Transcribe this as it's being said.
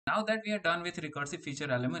Now that we are done with recursive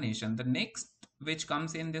feature elimination, the next which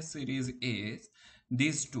comes in this series is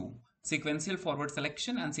these two, sequential forward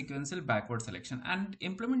selection and sequential backward selection. And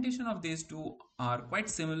implementation of these two are quite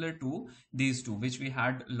similar to these two, which we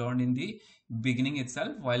had learned in the beginning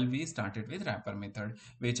itself while we started with wrapper method,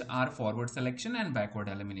 which are forward selection and backward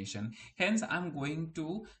elimination. Hence, I'm going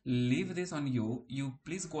to leave this on you. You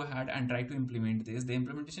please go ahead and try to implement this. The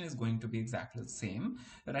implementation is going to be exactly the same,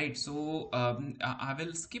 right? So I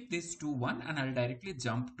will skip this to one and I'll directly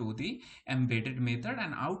jump to the embedded method,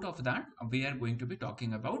 and out of that we are going to be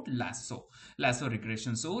talking about lasso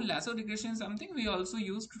regression. So lasso regression is something we also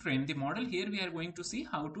use to train the model. Here we are going to see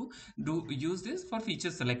how to use this for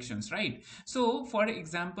feature selections, right? So for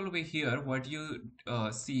example, over here what you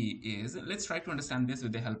see is, let's try to understand this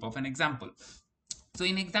with the help of an example. So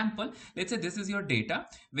in example, let's say this is your data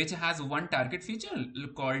which has one target feature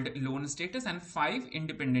called loan status and 5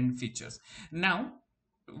 independent features. Now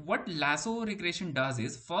what lasso regression does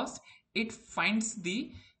is, first it finds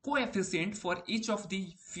the coefficient for each of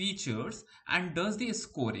the features and does the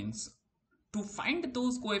scorings. To find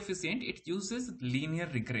those coefficient, it uses linear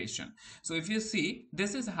regression. So if you see,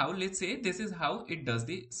 this is how, let's say this is how it does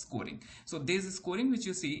the scoring. So these scoring which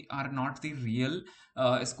you see are not the real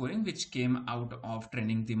scoring which came out of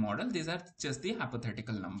training the model. These are just the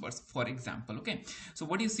hypothetical numbers, for example. Okay, so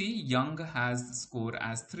what you see, young has score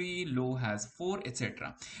as 3, low has 4,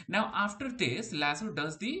 etc. Now after this, lasso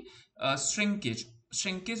does the shrinkage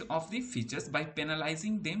of the features by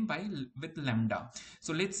penalizing them with lambda.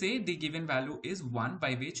 So let's say the given value is 1,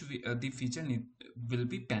 by which the feature will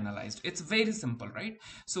be penalized. It's very simple, right?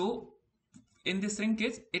 So in this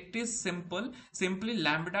shrinkage, it is simply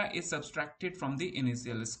lambda is subtracted from the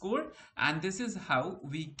initial score, and this is how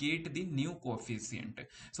we get the new coefficient.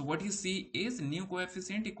 So what you see is new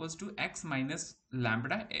coefficient equals to x minus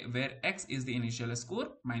lambda, where x is the initial score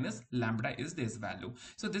minus lambda is this value.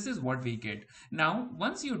 So this is what we get. Now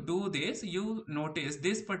once you do this, you notice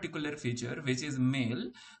this particular feature which is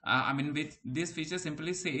male, with this feature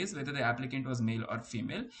simply says whether the applicant was male or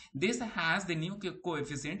female. This has the new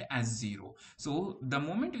coefficient as 0. So the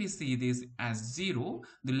moment we see this as 0,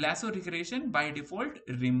 the lasso regression by default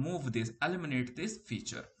eliminate this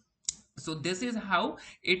feature. So this is how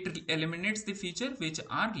it eliminates the feature which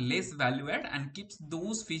are less value add and keeps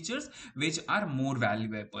those features which are more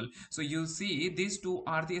valuable. So you see these two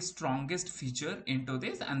are the strongest feature into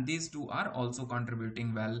this, and these two are also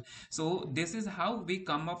contributing well. So this is how we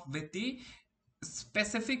come up with the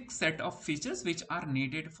specific set of features which are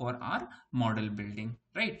needed for our model building,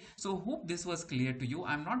 right? So hope this was clear to you.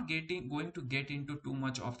 I'm not going to get into too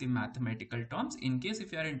much of the mathematical terms. In case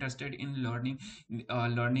if you are interested in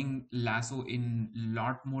learning lasso in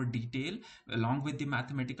lot more detail along with the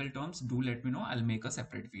mathematical terms, do let me know. I'll make a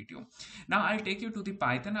separate video. Now I'll take you to the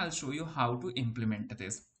Python. I'll show you how to implement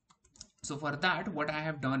this. So for that, what I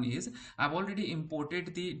have done is I've already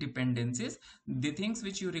imported the dependencies. The things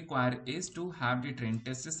which you require is to have the train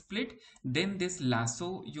test split. Then this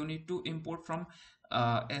lasso you need to import from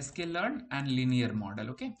sklearn and linear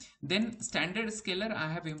model. Okay, then standard scaler I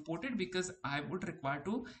have imported because I would require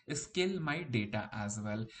to scale my data as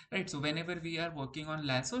well, right? So whenever we are working on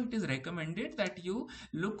lasso, it is recommended that you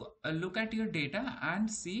look at your data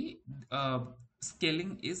and see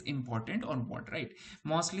scaling is important or what, right?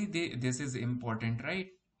 Mostly this is important, right?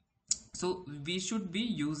 So we should be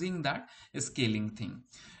using that scaling thing,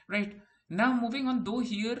 right? Now moving on, though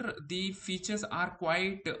here the features are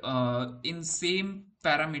quite in same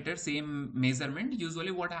parameter, same measurement.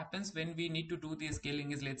 Usually what happens when we need to do the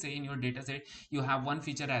scaling is, let's say in your data set you have one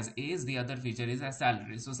feature as age, the other feature is as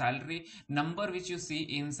salary. So salary number which you see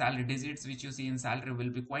in salary, digits which you see in salary will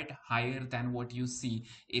be quite higher than what you see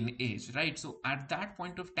in age, right? So at that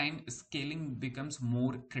point of time, scaling becomes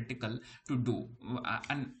more critical to do,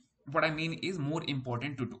 and what I mean is more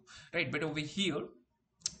important to do, right? But over here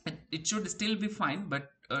it should still be fine, but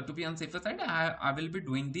to be on safer side, I will be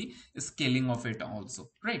doing the scaling of it also,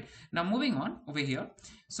 right? Now moving on over here,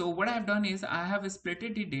 so what I have done is I have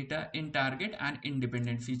splitted the data in target and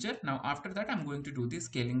independent feature. Now after that I'm going to do the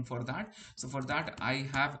scaling for that. So for that I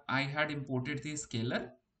had imported the scaler,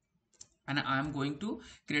 and I'm going to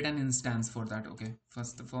create an instance for that. Okay,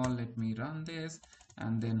 first of all let me run this,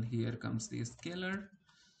 and then here comes the scaler.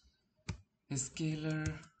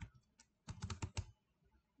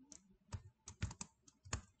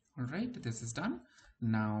 All right, this is done.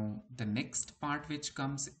 Now the next part which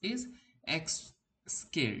comes is x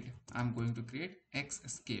scaled. I'm going to create x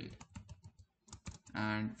scaled,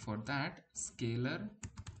 and for that scalar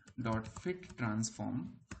dot fit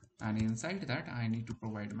transform, and inside that I need to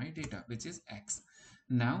provide my data which is x.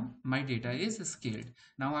 Now my data is scaled.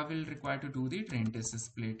 Now I will require to do the train test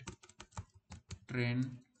split,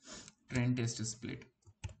 train test split.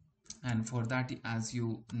 And for that, as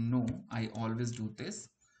you know, I always do this: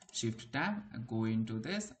 shift tab, go into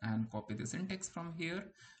this and copy the syntax from here,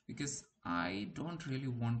 because I don't really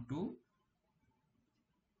want to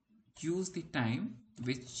use the time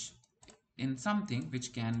which in something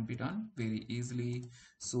which can be done very easily.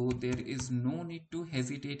 So there is no need to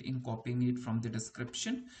hesitate in copying it from the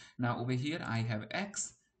description. Now over here I have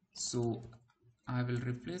x, so I will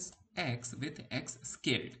replace x with x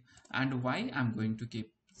scaled, and y I'm going to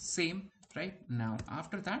keep same. Right now,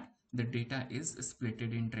 after that, the data is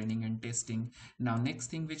splitted in training and testing. Now next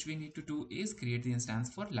thing which we need to do is create the instance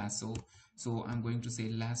for lasso. So I'm going to say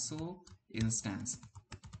lasso instance,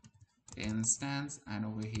 and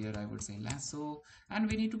over here I would say lasso, and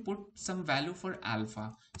we need to put some value for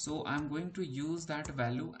alpha. So I'm going to use that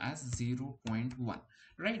value as 0.1.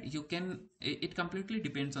 right? You can, it completely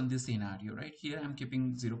depends on the scenario. Right here I'm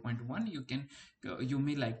keeping 0.1. You can, you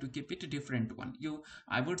may like to keep it a different one.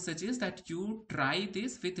 I would suggest that you try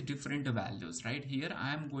this with different values. Right here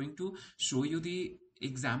I am going to show you the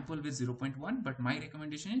example with 0.1, but my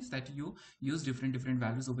recommendation is that you use different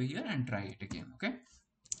values over here and try it again. Okay,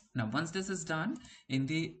 now once this is done, in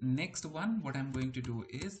the next one what I'm going to do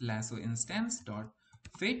is lasso instance dot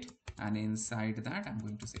fit, and inside that I'm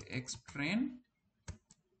going to say x train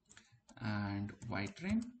and y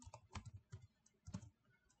train.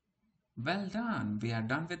 Well done, we are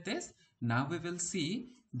done with this. Now we will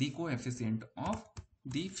see the coefficient of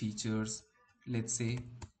the features. Let's say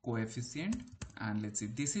coefficient, and let's see,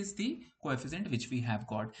 this is the coefficient which we have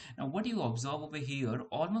got. Now what you observe over here,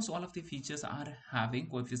 almost all of the features are having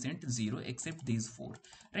coefficient 0 except these 4.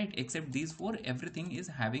 Right, except these 4, everything is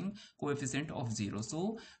having coefficient of 0.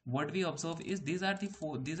 So what we observe is these are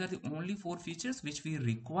the only 4 features which we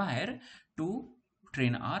require to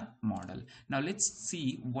train our model. Now let's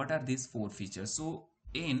see what are these 4 features. So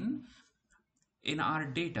in our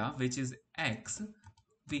data, which is x,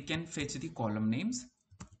 we can fetch the column names.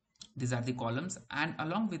 These are the columns, and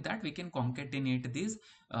along with that we can concatenate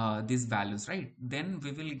these values. Right, then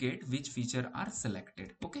we will get which feature are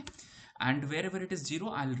selected. Okay, and wherever it is 0,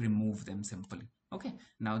 I'll remove them simply. Okay,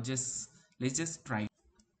 now let's just try.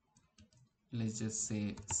 Let's just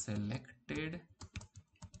say selected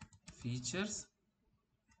features,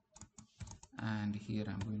 and here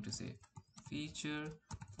I'm going to say feature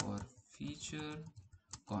for feature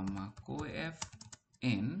comma coef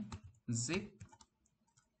in zip,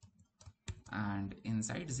 and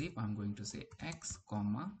inside zip I'm going to say x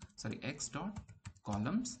dot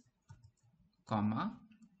columns comma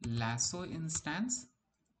lasso instance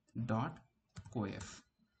dot coef.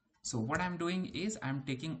 So what I'm doing is I'm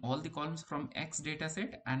taking all the columns from x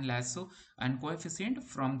dataset and lasso and coefficient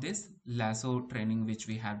from this lasso training which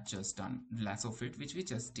we have just done, lasso fit which we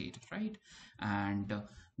just did. Right, and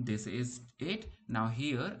this is it. Now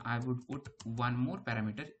here I would put one more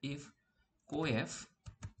parameter. If coef,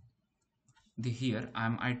 here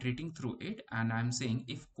I'm iterating through it, and I'm saying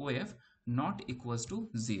if coef not equals to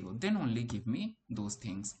 0, then only give me those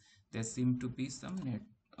things. There seem to be some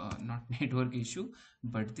not network issue,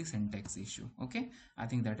 but the syntax issue. Okay, I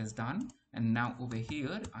think that is done, and now over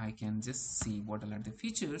here I can just see what are the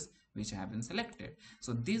features which have been selected.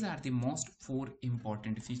 So these are the most 4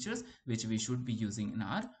 important features which we should be using in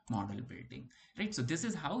our model building. Right, so this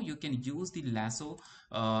is how you can use the lasso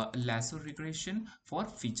regression for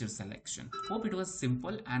feature selection. Hope it was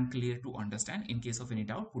simple and clear to understand. In case of any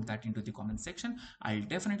doubt, put that into the comment section. I'll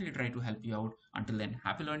definitely try to help you out. Until then,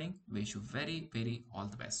 happy learning. Wish you very all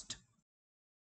the best.